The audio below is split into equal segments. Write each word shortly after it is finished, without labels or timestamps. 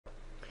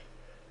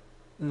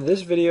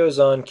This video is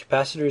on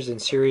capacitors in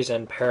series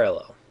and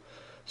parallel.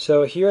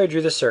 So here I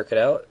drew the circuit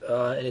out,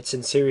 and it's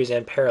in series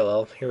and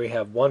parallel. Here we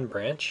have one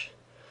branch,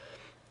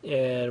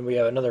 and we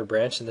have another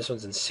branch, and this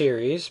one's in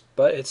series,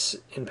 but it's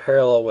in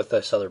parallel with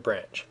this other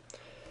branch.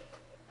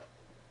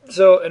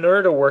 So in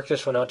order to work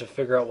this one out to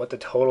figure out what the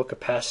total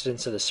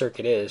capacitance of the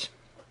circuit is,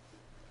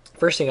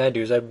 first thing I'd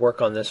do is I'd work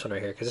on this one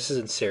right here, because this is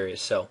in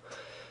series. So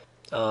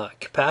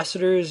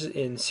capacitors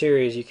in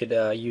series, you could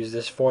use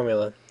this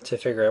formula to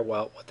figure out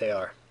what they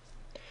are.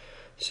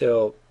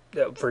 So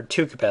for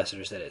two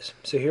capacitors, that is.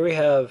 So here we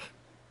have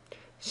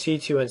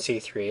C2 and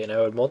C3, and I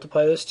would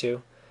multiply those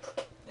two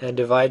and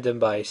divide them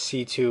by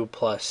C2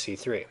 plus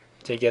C3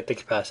 to get the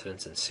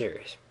capacitance in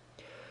series.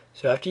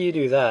 So after you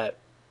do that,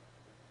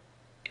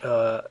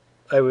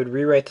 I would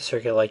rewrite the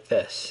circuit like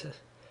this.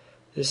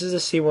 This is the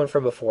C1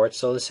 from before, it's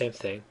still the same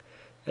thing.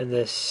 And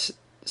this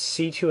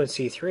C2 and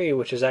C3,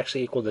 which is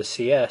actually equal to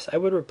CS, I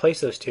would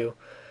replace those two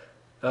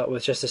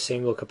with just a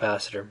single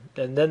capacitor,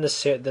 and then the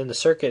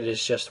circuit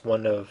is just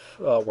one of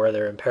where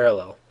they're in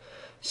parallel.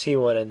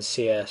 C1 and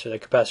CS, or the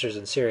capacitors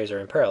in series, are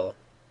in parallel.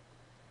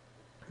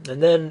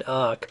 And then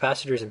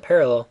capacitors in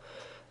parallel,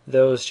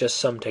 those just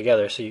sum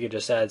together, so you could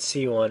just add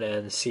C1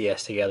 and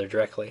CS together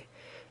directly,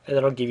 and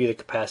that'll give you the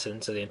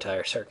capacitance of the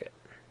entire circuit.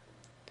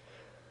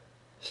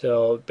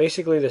 So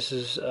basically this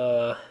is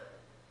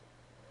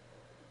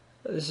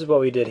what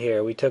we did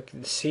here. We took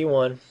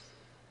C1,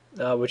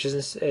 which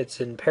is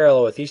it's in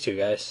parallel with these two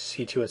guys,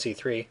 C2 and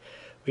C3.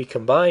 We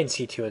combine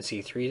C2 and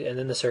C3, and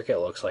then the circuit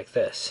looks like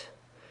this,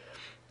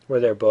 where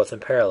they're both in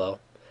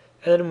parallel.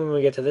 And then when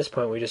we get to this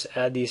point, we just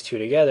add these two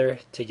together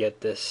to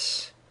get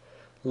this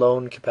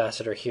lone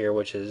capacitor here,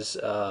 which is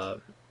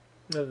the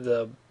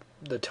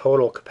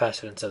total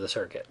capacitance of the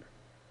circuit.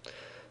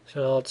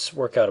 So now let's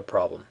work out a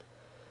problem.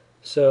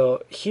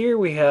 So here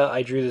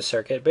I drew the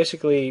circuit.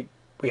 Basically,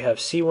 we have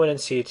C1 and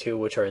C2,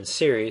 which are in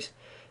series,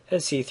 and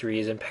C3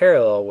 is in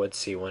parallel with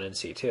C1 and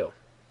C2.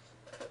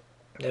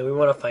 And we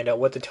want to find out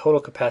what the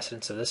total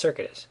capacitance of the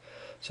circuit is.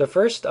 So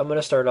first, I'm going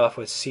to start off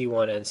with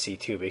C1 and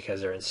C2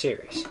 because they're in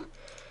series.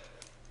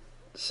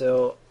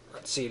 So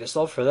let's see, to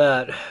solve for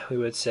that, we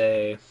would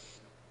say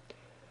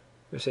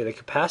the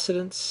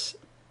capacitance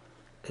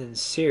in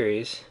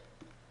series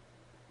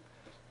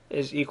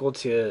is equal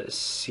to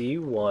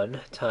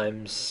C1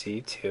 times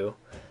C2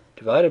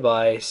 divided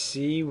by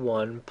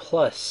C1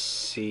 plus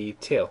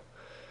C2.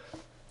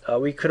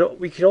 We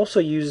could also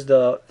use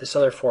this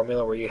other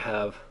formula where you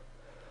have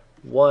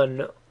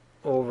 1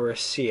 over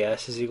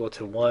CS is equal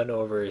to 1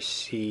 over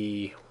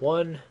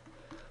C1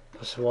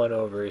 plus 1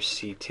 over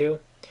C2.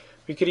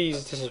 We could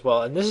use this as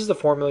well, and this is the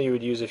formula you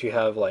would use if you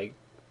have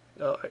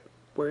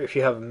if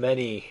you have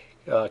many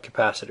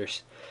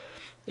capacitors,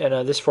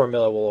 and this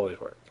formula will always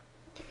work.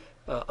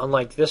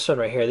 Unlike this one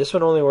right here, this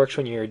one only works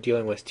when you're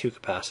dealing with two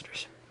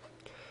capacitors.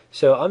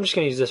 So I'm just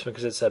going to use this one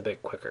because it's a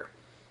bit quicker.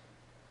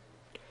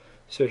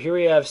 So here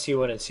we have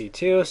C1 and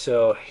C2,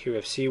 so here we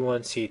have C1,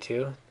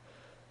 C2,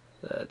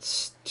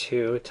 that's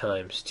 2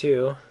 times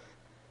 2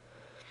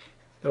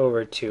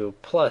 over 2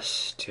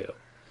 plus 2.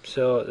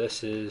 So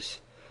this is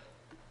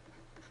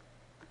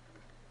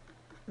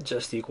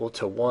just equal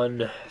to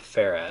 1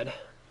 farad.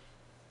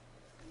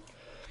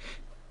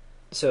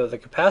 So the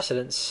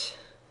capacitance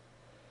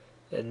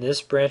in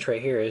this branch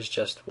right here is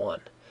just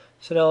 1.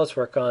 So now let's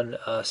work on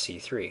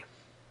C3.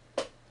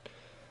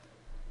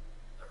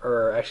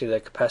 Or actually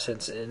the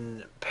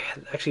capacitance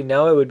actually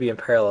now it would be in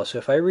parallel. So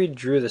if I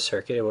redrew the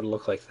circuit, it would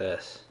look like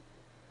this.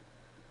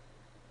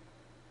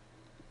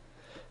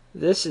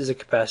 This is a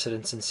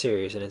capacitance in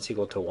series, and it's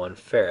equal to 1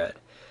 farad.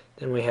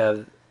 Then we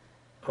have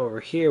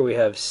over here we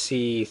have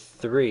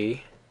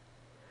C3,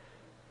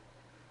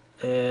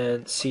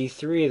 and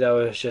C3 that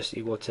was just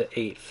equal to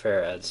 8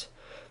 farads.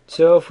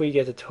 So if we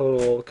get the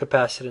total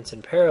capacitance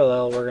in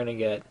parallel, we're going to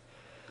get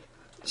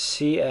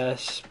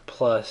CS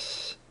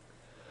plus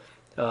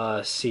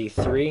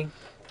C3.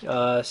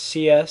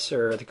 CS,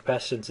 or the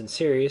capacitance in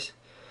series,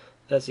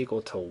 that's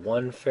equal to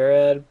 1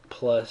 farad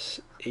plus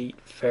 8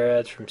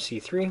 farads from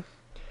C3.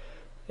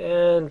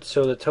 And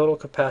so the total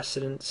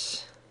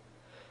capacitance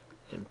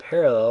in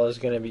parallel is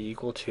going to be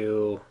equal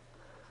to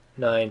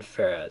 9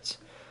 farads.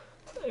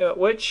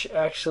 Which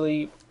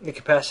actually, the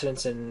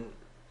capacitance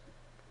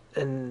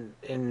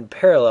in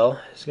parallel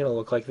is going to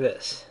look like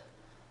this.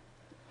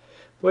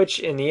 Which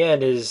in the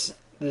end is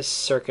this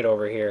circuit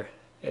over here.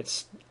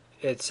 It's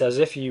as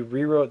if you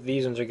rewrote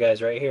these ones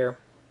guys right here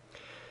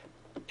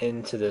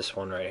into this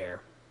one right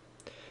here,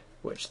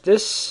 which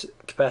this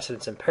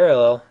capacitance in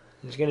parallel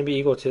is going to be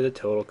equal to the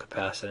total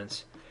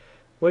capacitance,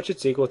 which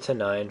it's equal to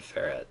 9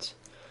 farads.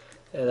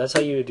 And that's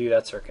how you would do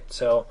that circuit.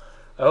 So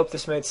I hope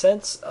this made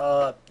sense.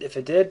 If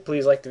it did,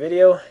 please like the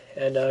video,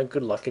 and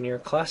good luck in your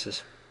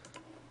classes.